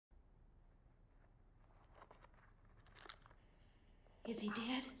Is he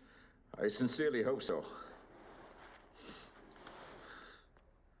dead? I sincerely hope so.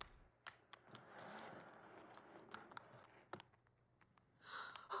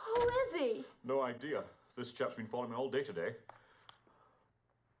 Who is he? No idea. This chap's been following me all day today.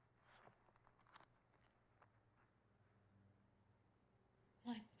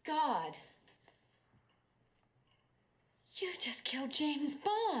 My God. You just killed James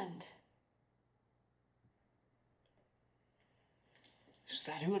Bond. Is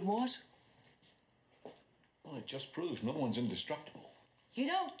that who it was? Well, it just proves no one's indestructible. You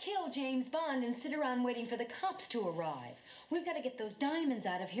don't kill James Bond and sit around waiting for the cops to arrive. We've got to get those diamonds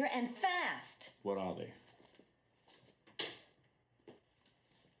out of here, and fast. What are they?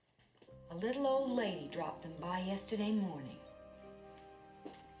 A little old lady dropped them by yesterday morning.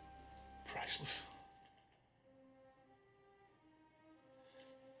 Priceless.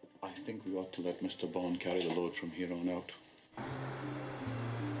 I think we ought to let Mr. Bond carry the load from here on out.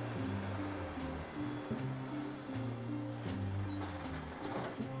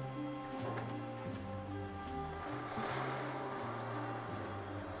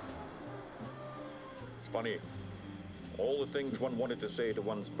 It's funny. All the things one wanted to say to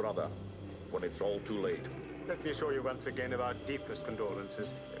one's brother when it's all too late. Let me assure you once again of our deepest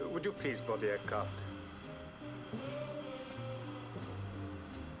condolences. Would you please board the aircraft?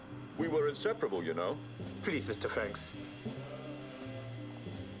 We were inseparable, you know. Please, Mr. Franks.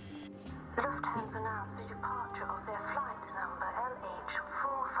 Lufthansa announced the departure of their flight number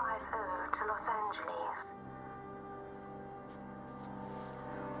LH450 to Los Angeles.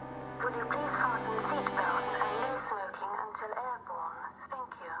 Would you please fasten seatbelts and no smoking until airborne?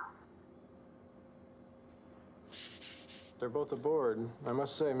 Thank you. They're both aboard. I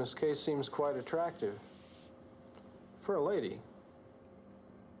must say, Miss Kay seems quite attractive. For a lady.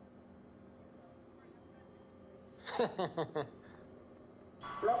 Lufthansa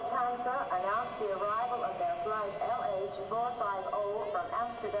announced the arrival of their flight LH450 from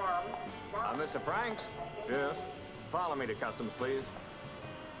Amsterdam. Mr. Franks? Yes? Follow me to customs, please.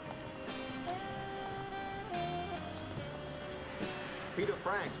 Peter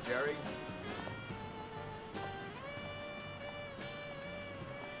Franks, Jerry.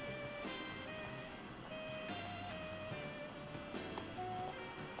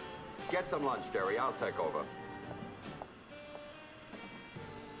 Get some lunch, Jerry. I'll take over.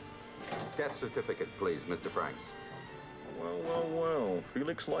 Death certificate, please, Mr. Franks. Well, well, well.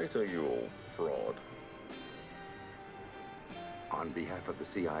 Felix Leiter, you old fraud. On behalf of the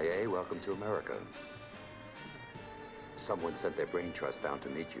CIA, welcome to America. Someone sent their brain trust down to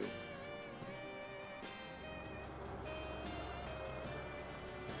meet you.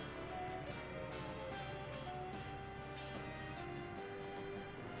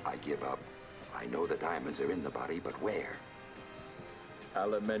 I give up. I know the diamonds are in the body, but where?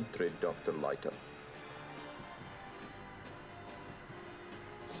 Elementary, Dr. Leiter.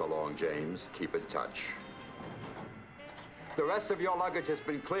 So long, James. Keep in touch. The rest of your luggage has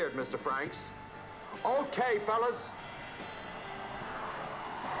been cleared, Mr. Franks. Okay, fellas.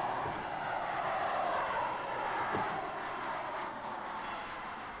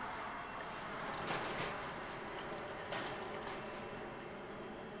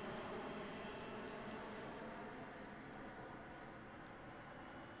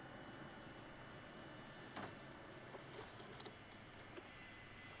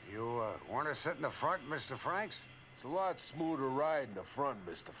 Want to sit in the front, Mr. Franks? It's a lot smoother ride in the front,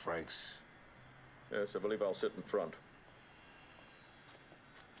 Mr. Franks. Yes, I believe I'll sit in front.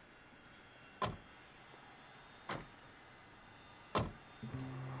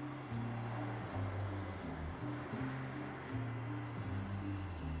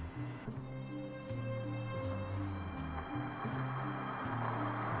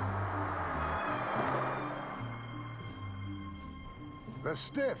 The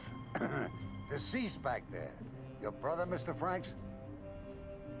stiff. Deceased back there. Your brother, Mr. Franks?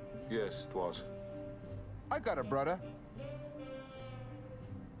 Yes, it was. I got a brother.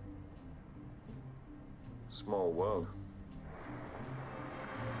 Small world.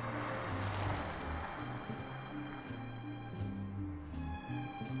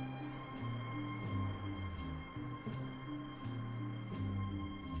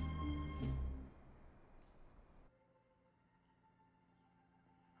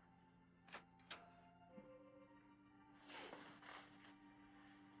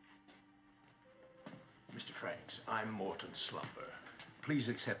 Mr. Franks, I'm Morton Slumber. Please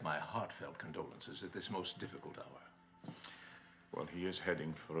accept my heartfelt condolences at this most difficult hour. Well, he is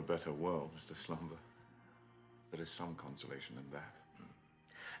heading for a better world, Mr. Slumber. There is some consolation in that.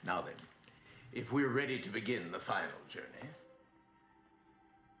 Now then, if we're ready to begin the final journey.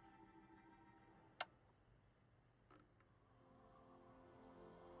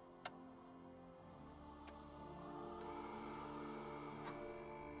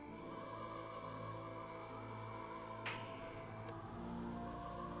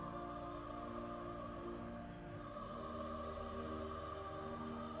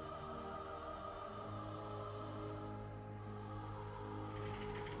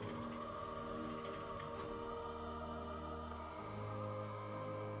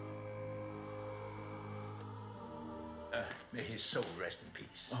 May his soul rest in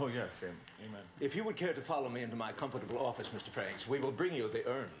peace. Oh, yes, amen. If you would care to follow me into my comfortable office, Mr. Franks, we will bring you the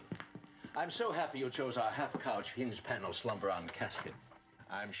urn. I'm so happy you chose our half-couch hinge panel slumber on casket.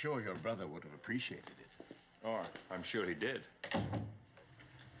 I'm sure your brother would have appreciated it. Oh, I'm sure he did.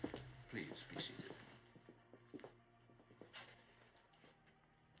 Please be seated.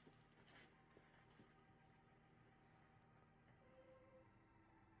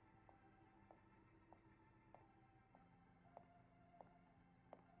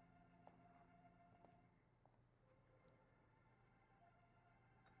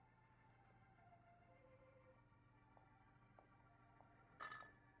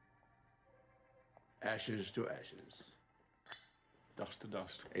 Ashes to ashes. Dust to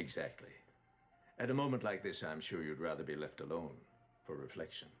dust. Exactly. At a moment like this, I'm sure you'd rather be left alone for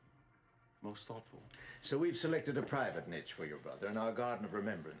reflection. Most thoughtful. So we've selected a private niche for your brother in our garden of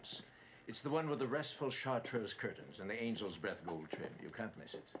remembrance. It's the one with the restful chartreuse curtains and the angel's breath gold trim. You can't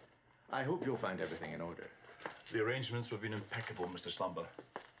miss it. I hope you'll find everything in order. The arrangements have been impeccable, Mr. Slumber.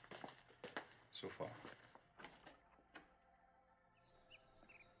 So far.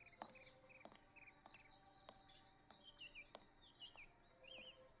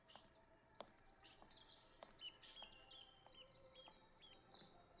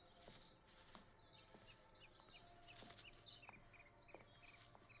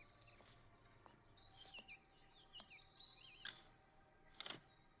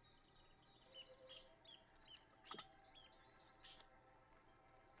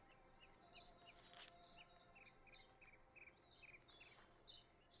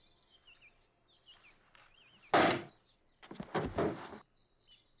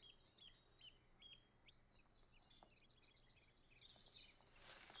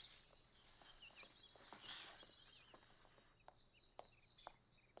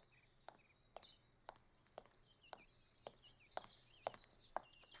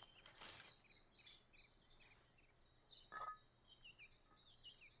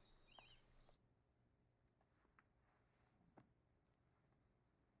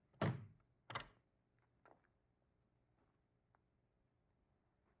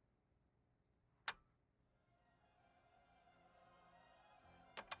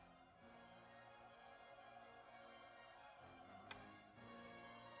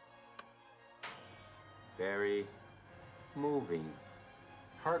 Very moving.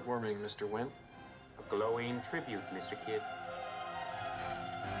 Heartwarming, Mr. Wynn. A glowing tribute, Mr. Kidd.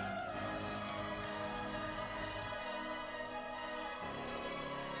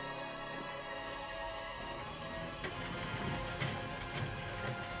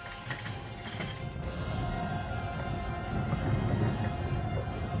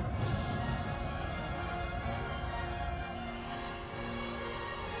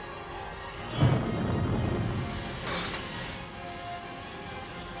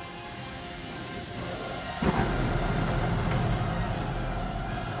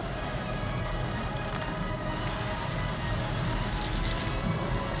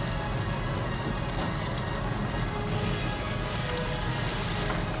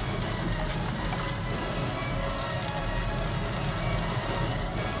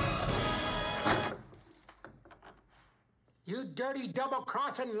 You dirty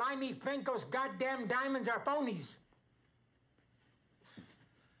double-crossing limey think those goddamn diamonds are phonies.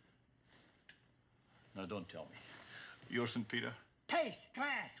 Now, don't tell me. You're St. Peter? Taste,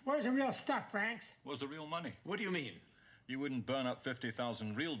 glass. Where's the real stuff, Franks? Where's the real money? What do you mean? You wouldn't burn up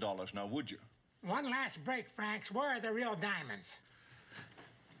 50,000 real dollars now, would you? One last break, Franks. Where are the real diamonds?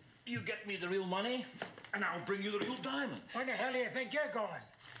 You get me the real money, and I'll bring you the real diamonds. Where the hell do you think you're going?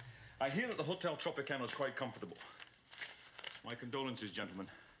 I hear that the Hotel Tropicana is quite comfortable. My condolences, gentlemen.